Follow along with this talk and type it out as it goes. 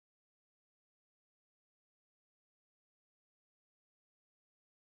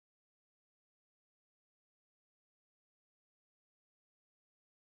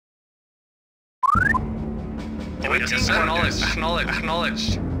Waiting for knowledge. Acknowledged.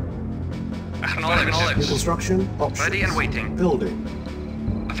 Acknowledged. New construction options. Ready and waiting. Building.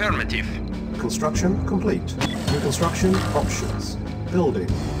 Affirmative. Construction complete. New construction options. Building.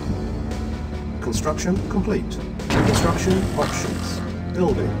 Construction complete. New construction options.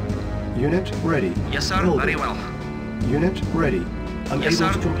 Building. Unit ready. Yes, sir. Building. Very well. Unit ready. Unable Yes,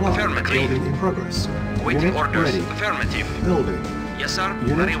 sir. to comply. Affirmative. Building in progress. Waiting Unit orders. ready. Affirmative. Building. Yes, sir.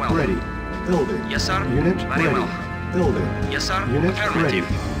 Unit Very well. ready. Building. Yes, sir. Unit Very ready. well. Building. Yes, sir. Unit Affirmative.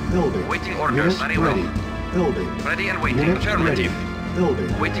 ready. Building. Waiting orders. Unit Very well. ready. Building. Ready and waiting. Unit Affirmative. ready.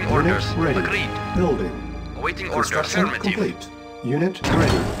 Building. Waiting Unit orders. ready. Agreed. Building. Awaiting orders. Construction Affirmative. complete. Unit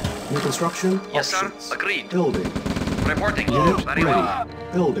ready. New construction Yes, options. sir. Agreed. Building. Reporting. Unit Very ready. well.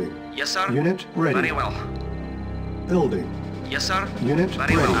 Building. Yes, sir. Unit ready. Very well. Building. Yes, sir. Unit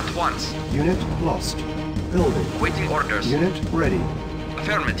Very ready. well. At once. Unit lost. Building. Waiting orders. Unit ready.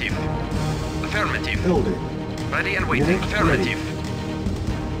 Affirmative. Affirmative. Building. Ready and waiting. Unit Affirmative.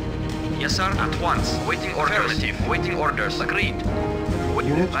 Yes, sir. At once. Waiting orders. Affirmative. Waiting orders. Agreed.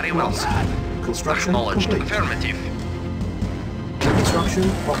 Unit Very well. lost. Construction Acknowledged. complete. Affirmative. New construction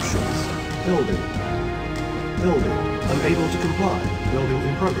options. Building. Building. Unable to comply. Building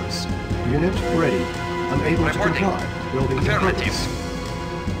in progress. Unit ready. Unable to Reporting. comply. Building in Affirmative. progress.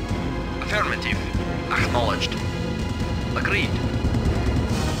 Affirmative. Acknowledged. Agreed.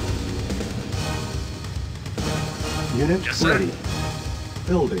 Unit Yes, sir. ready.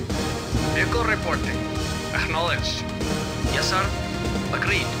 Building. Vehicle reporting. Acknowledged. Yes, sir.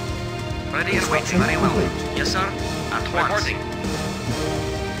 Agreed. Ready and waiting. Construction Very well. complete. Yes, sir. At once. Reporting.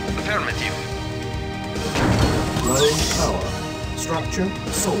 Affirmative. Low power. Structure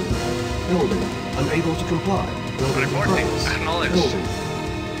sold. Building. Unable to comply. Building in Reporting. progress. Acknowledged. Building.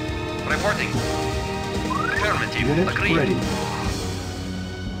 Reporting. Affirmative. Unit Agreed. ready.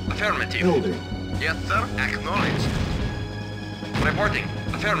 Affirmative. Building. Yes, sir. Acknowledged. Reporting.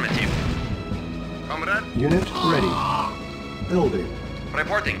 Affirmative. Comrade. Unit ready. Building.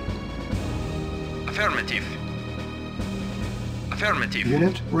 Reporting. Affirmative. Affirmative.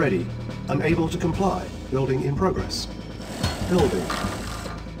 Unit ready. Unable to comply. Building in progress. Building.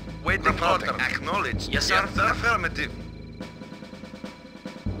 Waiting order. Acknowledged. Yes, sir. Affirmative.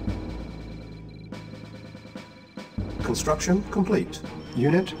 Construction complete.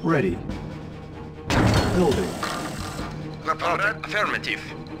 Unit ready. Building. Reporting. Affirmative.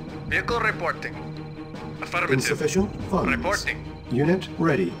 Vehicle reporting. Affirmative. Insufficient funds. Reporting. Unit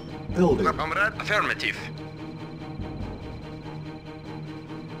ready. Building. Comrade. Affirmative.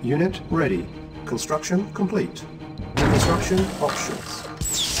 Unit ready. Construction complete. Construction options.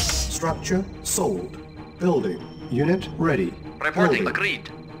 Structure sold. Building. Unit ready. Reporting. Building. Agreed.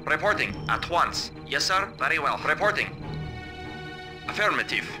 Reporting. At once. Yes, sir. Very well. Reporting.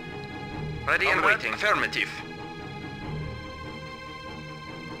 Affirmative. Ready and waiting. Affirmative.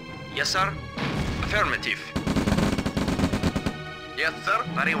 Yes, sir. Affirmative. Yes, sir.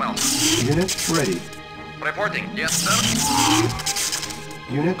 Very well. Unit ready. Reporting. Yes, sir.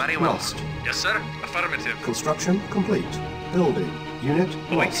 Unit Very well. lost. Yes, sir. Affirmative. Construction complete. Building. Unit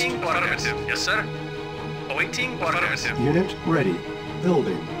lost. Awaiting affirmative. Yes, sir. Awaiting affirmative. Unit ready.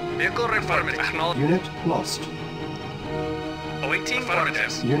 Building. Vehicle affirmative. Acknowledged. Unit lost. Awaiting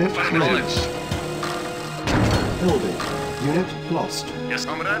affirmative. Unit Acknowledged. Building. Unit lost. Yes,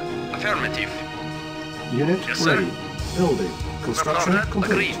 comrade. Affirmative. Unit Yes, sir. ready. Building. Construction Comrade.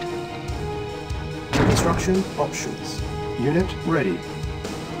 complete. Agreed. Construction options. Unit ready.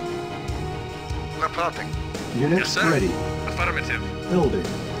 Reporting. Unit Yes, sir. ready. Affirmative. Building.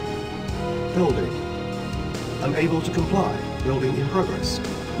 Building. Unable to comply. Building in progress.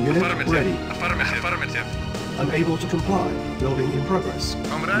 Unit Affirmative. ready. Affirmative. Affirmative. Unable to comply. Building in progress.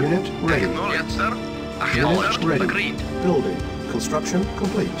 Comrade. Unit ready. Yes, sir. Unit Acknowledged. ready. Agreed. Building. Construction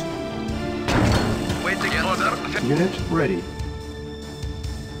complete. Waiting order. Unit ready.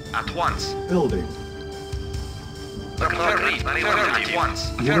 At once. Building. Agreed. Affirmative. At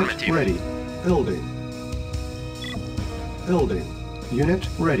once. Unit Affirmative. ready. Building. Building. Unit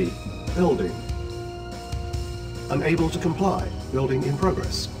ready. Building. Unable to comply. Building in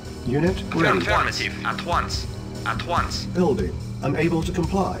progress. Unit ready. Affirmative. At once. At once. Building. Unable to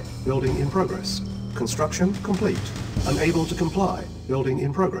comply. Building in progress. Construction complete. Unable to comply. Building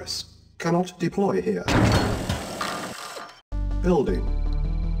in progress. Cannot deploy here. Building.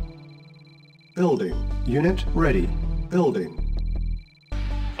 Building. Unit ready. Building.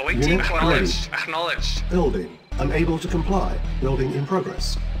 Awaiting. Unit Acknowledged. Acknowledged. Building. Unable to comply. Building in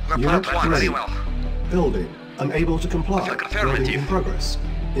progress. Unit At once. Very ready. well. Building. Unable to comply. Affirmative. Building in progress.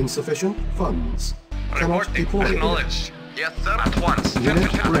 Insufficient funds. Cannot Reporting. deploy here. Acknowledged. Yes, sir. At once.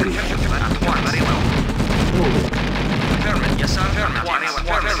 Unit ready. At once. Very well. Building. Yes, sir. Affirmative.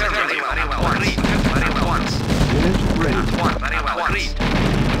 Very well. Agreed. Very well. Once. Unit ready. At one. Very well. Agreed.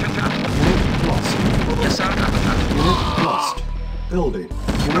 Unit lost. Yes, sir. Unit lost. Building.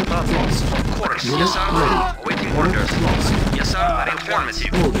 Unit lost. Of course. Unit Yes, sir. ready. Awaiting Unit orders. lost. Yes, sir. Very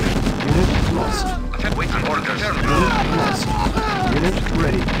affirmative. Building. Unit lost. Waiting orders. Unit lost. Unit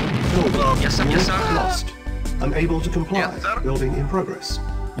ready. Building. Yes, sir. Unit Yes, sir. lost. Unable to comply. Yes, sir. Building in progress.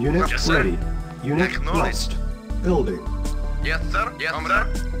 Unit Yes, sir. ready. Unit Acknowledged. lost. Building. Yes, sir. Yes, sir.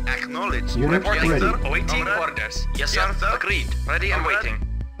 Acknowledged. Unit Reporting, ready. sir. Awaiting orders. Yes, sir. Agreed. Ready and waiting.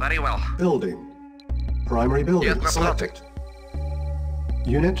 Very well. Building. Primary building Yes, selected.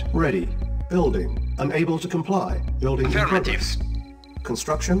 Unit ready. Building. Unable to comply. Building in Affirmative. progress.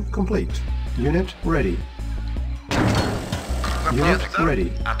 Construction complete. Unit ready. Unit Yes, sir.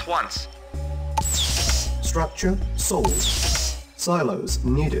 ready. At once. Structure sold. Silos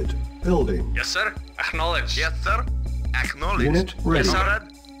needed. Building. Yes, sir. Acknowledged. Yes, sir. Acknowledged. Unit ready. Yes, sir.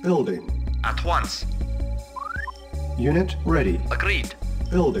 Building. At once. Unit ready. Agreed.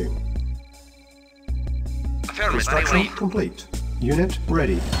 Building. Affirmative. Construction Agreed. complete. Unit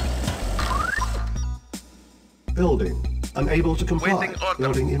ready. Building. Unable to comply. Waiting order.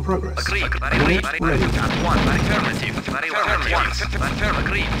 Building in progress. Agreed. Very Unit very ready. At one. Very affirmative. Very well. Affirmative.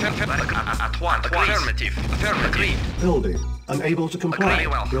 Agreed. At one. Affirmative. Affirmative. Agreed. Building. Unable to comply. Very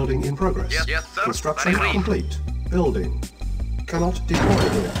well. Building in progress. Yes, sir. Construction Very complete. Building. Cannot deploy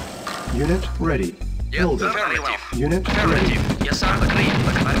here. Unit ready. Yes, Building. sir. Very well. Unit ready. Affirmative. Yes, sir. Agreed.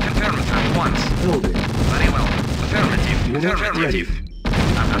 Very affirmative. At once. Building. Very well. Affirmative. Unit Affirmative.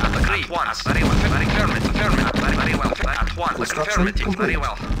 Agreed. Once. Very well. Very affirmative. Affirmative. Very well. At once. Construction Affirmative. Very complete.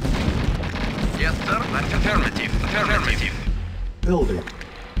 well. Yes, sir. Affirmative. Affirmative. Building.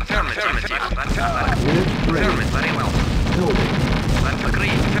 Affirmative. Unit ready. Affirmative. Very well. Building.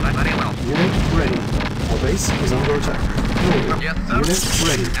 Agreed. Very well. Unit ready. Our base is under attack. Building. Yes, sir. Unit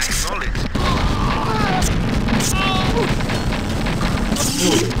ready. Acknowledged.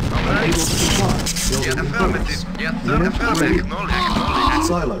 Building. Unable to comply. Building in progress. Yes, sir. Unit ready. Acknowledged.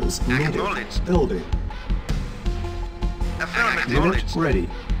 Silos needed. Acknowledged. Building. Unit ready.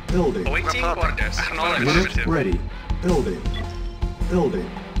 Building. Awaiting orders. Unit ready. Building. Building.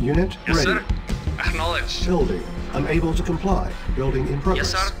 Unit Yes, ready. sir. Acknowledged. Building. Unable to comply. Building in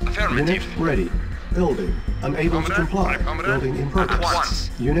progress. Yes, sir. Affirmative. Unit ready. Building. Unable to comply. Building in progress. once.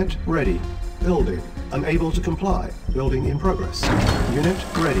 Unit ready. Building. Unable to comply. Building in progress. Unit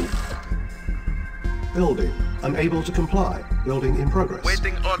ready. Building. Unable to comply. Building in progress.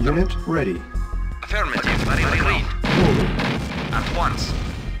 Waiting order. Unit ready. Affirmative. Very agreed. Building. At once.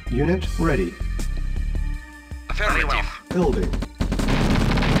 Unit ready. Affirmative. Building.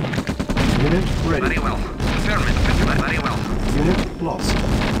 Unit ready. Very well. Affirmative. Very well. Unit lost.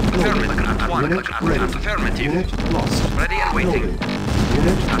 Building. Affirmative. At one. Unit ready. Affirmative. Unit lost. Ready and waiting. Building.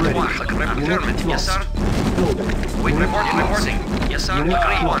 Unit At ready. once. Unit Affirmative. Yes, lost. sir. Building. Wait, Unit reporting. lost. Reporting. Yes, sir. Unit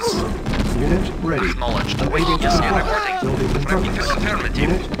Agreed. lost. Once. Unit ready. Acknowledged. Unable to Yes, sir. comply. Reporting. Building in progress. Affirmative.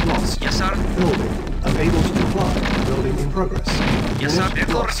 Unit lost. Yes, sir. Building. Unable to comply. Building in progress. Yes, sir. Unit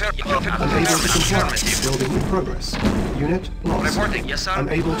lost. Unable to comply. Affirmative. Building in progress. Unit lost. Reporting. Yes, sir.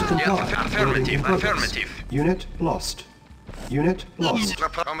 Unable to comply. Yes, Building in affirmative. progress. Affirmative. Unit lost. Unit lost.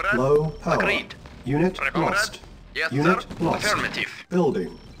 Comrade. Low power. Agreed. Unit Comrade. lost. Yes, Unit sir. lost. Affirmative.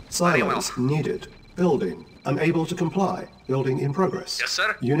 Building. Very well. Silos needed. Building. Unable to comply. Building in progress. Yes,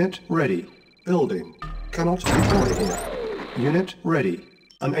 sir. Unit ready. Building. Cannot deploy here. Unit ready.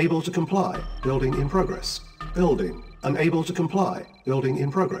 Unable to comply. Building in progress. Building. Unable to comply. Building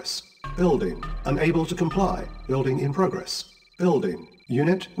in progress. Building. Unable to comply. Building in progress. Building.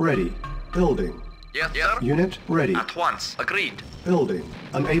 Unit ready. Building. Yes, sir. Unit ready. At once. Agreed. Building.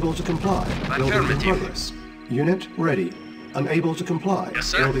 Unable to comply. Building in Affirmative. progress. Unit ready. Unable to comply. Yes,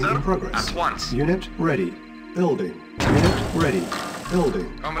 sir. Building Sir. in progress. At once. Unit ready. Building. Unit ready.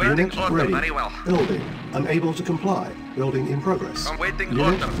 Building. I'm waiting Unit order. ready. Very well. Building. Unable to comply. Building in progress. I'm waiting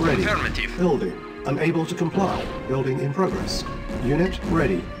Unit order. ready. Affirmative. Building. Unable to comply. Building in progress. Unit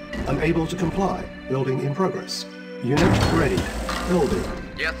ready. Unable to comply. Building in progress. Unit ready. Building.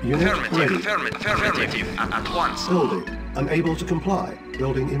 Yes, Unit affirmative. ready. Affirmative. At once. Building. Unable to comply.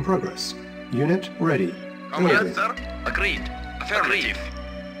 Building in progress. Unit ready. Yes, Building. sir. Agreed. Affirmative.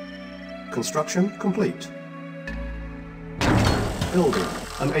 Construction complete. Building.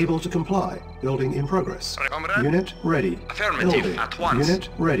 Unable to comply. Building in progress. Comrade. Unit ready. Affirmative. Building. At once. Unit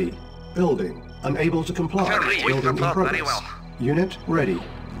ready. Building. Unable to comply. Affirmative. Building in Very progress. well. Unit ready.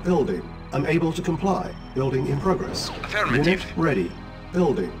 Building. Unable to comply. Building in progress. Affirmative. Unit ready.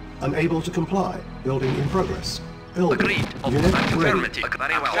 Building. Unable to comply. Building in progress. Building. Agreed. Unit ready. Affirmative.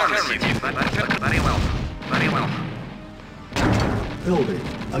 Very well. Affirmative. Very well. Very well. Building.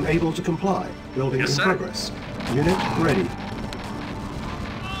 Unable to comply. Building Yes, in sir. progress. Unit ready.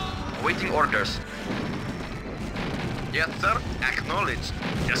 Awaiting orders. Yes, sir. Acknowledged.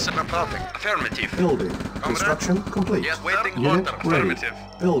 Yes, sir. Reporting. Affirmative. Building. Construction complete. Yes, waiting Unit order. ready. Affirmative.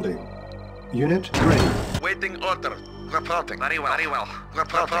 Building. Unit ready. Waiting order. Reporting. Very well. Very well.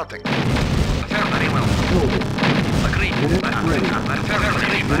 Reporting. Very well. Building. Agreed. Unit ready.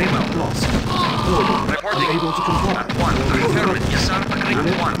 Affirmative. Very Unit well. lost. Building. Reporting. Unable to comply. At once. Building in Affirmative. Yes, progress. sir. Agreed.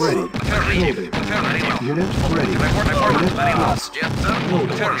 Unit At once. ready. Affirmative. Building. Very well. Unit ready. Report. Unit Very well. lost. Yes, sir.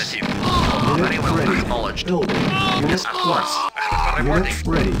 Building. Affirmative. Unit Very well. ready. Acknowledged. Building. Unit Yes, at once. lost. Reporting. Unit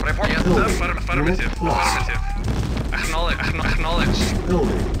ready. Report. Yes, Building. sir. Affirmative. Unit lost. Acknowledged.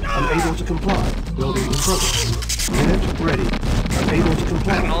 Building. Unable to comply. Building in progress. Unit ready. Unable to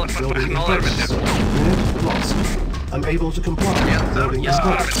comply. Building in progress. Unit lost. Unable to comply. Yes, sir. Building in Yes,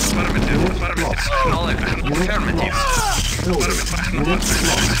 progress. Unit lost. Unit Affirmative. lost. Building. Unit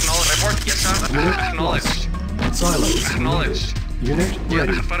lost. Report. Yes, sir. Unit lost. Silos needed. Unit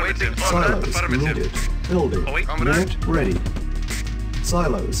ready. Waiting Silos order. needed. Building. Await. Unit ready.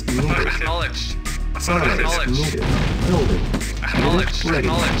 Silos needed. Acknowledged. Silos needed. Building. Unit ready.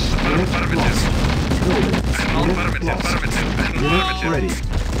 Unit lost. Building. Unit lost. Unit ready.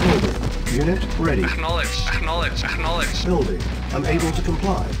 Building. Unit ready. Acknowledged. Building. Unable to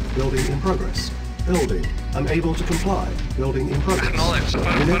comply. Building in progress. Building. Unable to comply. Building in progress. Acknowledged.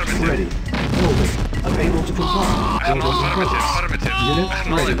 Unit Affirmative. ready. Building. Unable to comply. Building in progress. Unit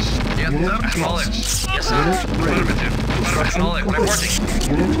ready. Yes, Unit sir. lost. Yes, sir. Unit ready. Construction complete.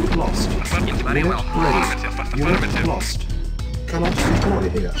 Unit lost. Very Unit well. ready. Unit lost. Cannot deploy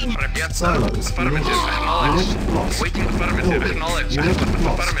here. Yes, sir. Silos needed. Unit lost. Waiting. Building. Unit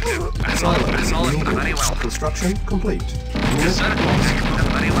lost. Silos needed. Very well. Construction complete. Yes, Unit sir. lost.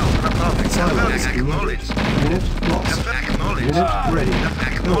 Very well. Reporting. Silos Acknowledged. needed. Unit lost. Acknowledged. Unit ready.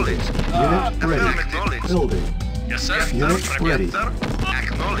 Building. Acknowledged. Unit ready. Acknowledged. Building. Yes, sir. Unit ready. Yes, sir.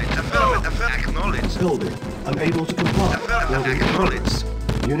 Acknowledged. Affirmative. Acknowledged. Building. Unable to comply. Building in progress.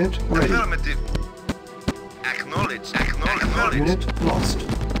 Unit ready. Affirmative. Acknowledged. Acknowledged. Unit lost.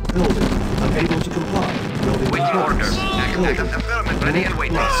 Building. Unable to comply. Building in Waiting progress. orders. Building. Affirmative. Ready and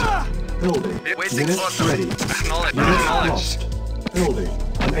waiting. Lost. Building. Waiting Unit order. ready. Acknowledged. Unit lost. Building.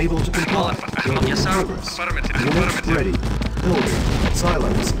 Unable to comply. Building Yes, in sir. progress. Affirmative. Unit ready. Building.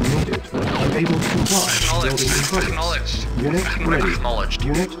 Silos needed. Unable to comply. Building in progress. Acknowledged. Unit ready. Acknowledged.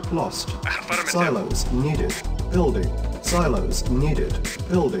 Unit lost. Affirmative. Silos needed. Building. Silos needed.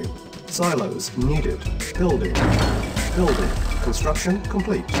 Building. Silos needed. Building. Building. Construction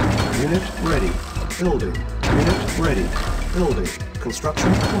complete. Unit ready. Building. Unit ready. Building.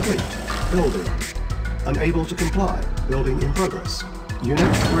 Construction complete. Building. Unable to comply. Building in progress.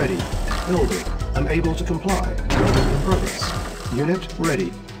 Unit ready. Building. Unable to comply. Building in progress. Unit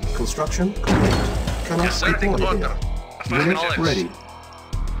ready. Construction complete. Cannot Yes, sir. deploy Order. here. Unit Acknowledged. ready.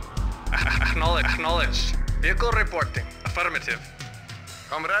 Acknowledged. Vehicle reporting. Affirmative.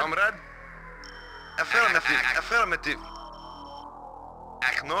 Comrade. Affirmative. Affirmative.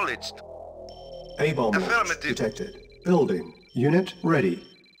 Acknowledged. A-bomb launch Affirmative. detected. Building. Unit ready.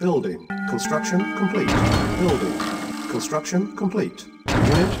 Building. Construction complete. Building. Construction complete.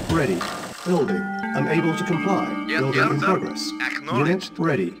 Unit ready. Building. Unable to comply. Yes, Building yes, in sir. progress. Acknowledged. Unit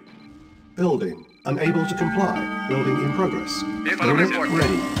ready. Building. Unable to comply. Building in progress. Vehicle Unit reporting.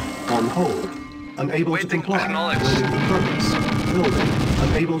 ready. On hold. Unable to Waiting. comply. Acknowledged. Building in progress. Building.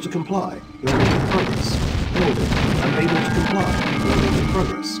 Unable to comply. Building in progress. Building. Unable to comply. Building in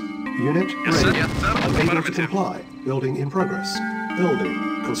progress. Unit Yes, sir. ready. Yes, sir. Unable to Affirmative. comply. Building in progress.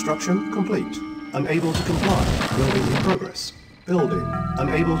 Building. Construction complete. Unable to comply. Building in progress. Building.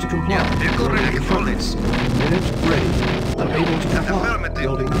 Unable to comply. Yeah, vehicle Building ready. in progress. Unit ready. Unable to comply. Affirmative.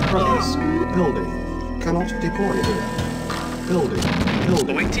 Building in progress. Building. Cannot deploy here. Building.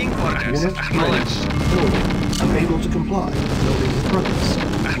 Building. Awaiting orders. Unit Acknowledged. ready. Building. Unable to comply. Building in progress.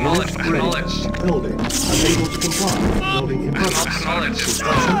 Acknowledged. Unit ready. Acknowledged. Building. Unable to comply. Building in progress. Acknowledged.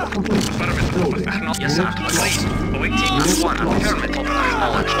 Construction complete. Affirmative. Building. Yes, sir. Unit lost. Agreed. Awaiting. Unit One. lost. Affirmative.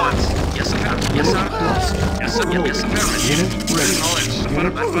 Acknowledged. Once. Yes, sir. Yes, Unit sir. lost. Yes, sir. Building. Yes, affirmative. Unit ready. Acknowledged.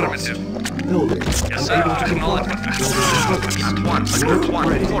 Unit Affirmative. lost. Building. Yes, sir. Unable to comply. Acknowledged. Building in progress. At once. Unit One.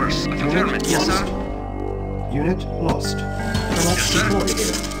 ready. Course. Unit Affirmative. Yes, lost. sir. Unit lost. Cannot Yes, sir. deploy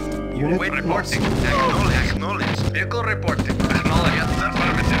here. Unit Wait, lost. reporting. Acknowledged. Vehicle reporting. Acknowledged.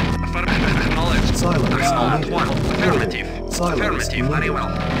 Affirmative. Affirmative. Acknowledged. Silos Acknowledged. needed. One. Affirmative. Silos Affirmative. needed. Very well.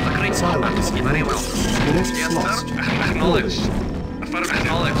 Agreed. Silos Very needed. well. Unit Yes, lost. sir. Acknowledged. Affirmative.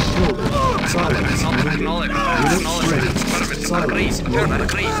 Acknowledged. Building. Silos needed. Acknowledged. Unit Acknowledged. ready. Affirmative. Silos Agreed. needed.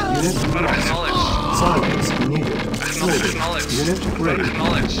 Agreed. Unit Affirmative. lost. Acknowledged. Silos needed. Building. Acknowledged. Unit ready.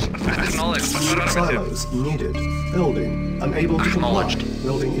 Acknowledged. Acknowledged. Affirmative. Silos needed. Building. Unable to comply. Acknowledged.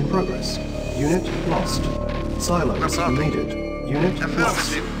 Building in progress. Unit lost. Silos Affirmative. needed. Unit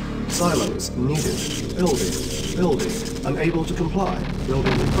lost. Affirmative. Silos needed. Building. Building. Unable to comply.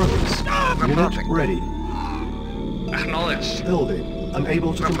 Building in progress. Unit Reporting. ready. Acknowledged. Building.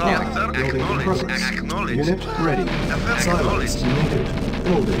 Unable to comply. Yes, sir. Building in Acknowledged. progress. Acknowledged. Unit ready. Silos Acknowledged. needed.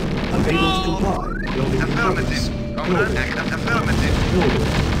 Building. Unable to comply. Building in progress. Affirmative. Comrade. Building. Affirmative. Building.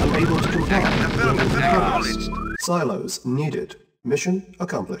 Unable to comply. Building in progress. Acknowledged. Silos needed. Mission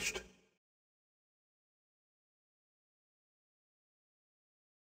accomplished.